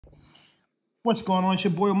What's going on? It's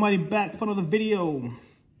your boy Almighty back for another video.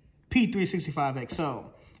 P365xl.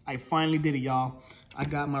 I finally did it, y'all. I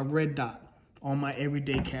got my red dot on my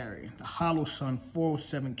everyday carry. The holosun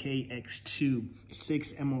 407K X2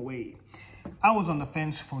 6 MOA. I was on the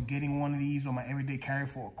fence for getting one of these on my everyday carry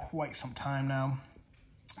for quite some time now.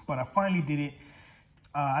 But I finally did it.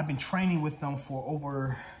 I've been training with them for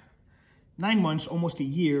over 9 months, almost a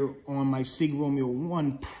year, on my Sig Romeo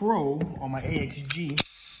 1 Pro on my AXG.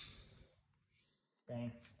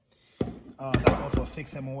 Bang. That's also a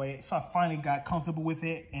 6 MOA. So I finally got comfortable with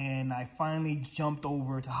it, and I finally jumped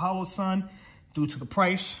over to holosun due to the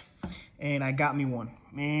price, and I got me one.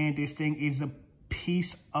 Man, this thing is a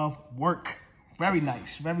piece of work. Very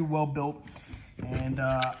nice, very well built, and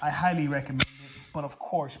I highly recommend it. But of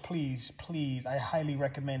course, please, I highly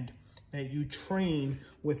recommend that you train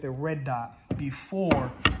with a red dot before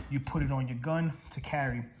you put it on your gun to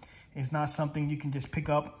carry. It's not something you can just pick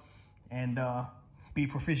up and be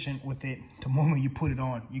proficient with it the moment you put it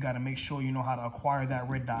on. You got to make sure you know how to acquire that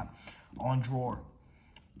red dot on drawer.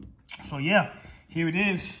 So yeah, here it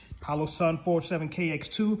is, holosun 407K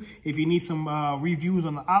X2. If you need some reviews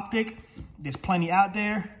on the optic, there's plenty out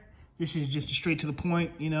there. This is just straight to the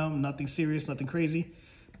point, you know, nothing serious, nothing crazy.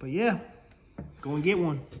 But yeah, go and get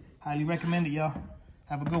one. Highly recommend it, y'all.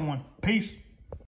 Have a good one. Peace.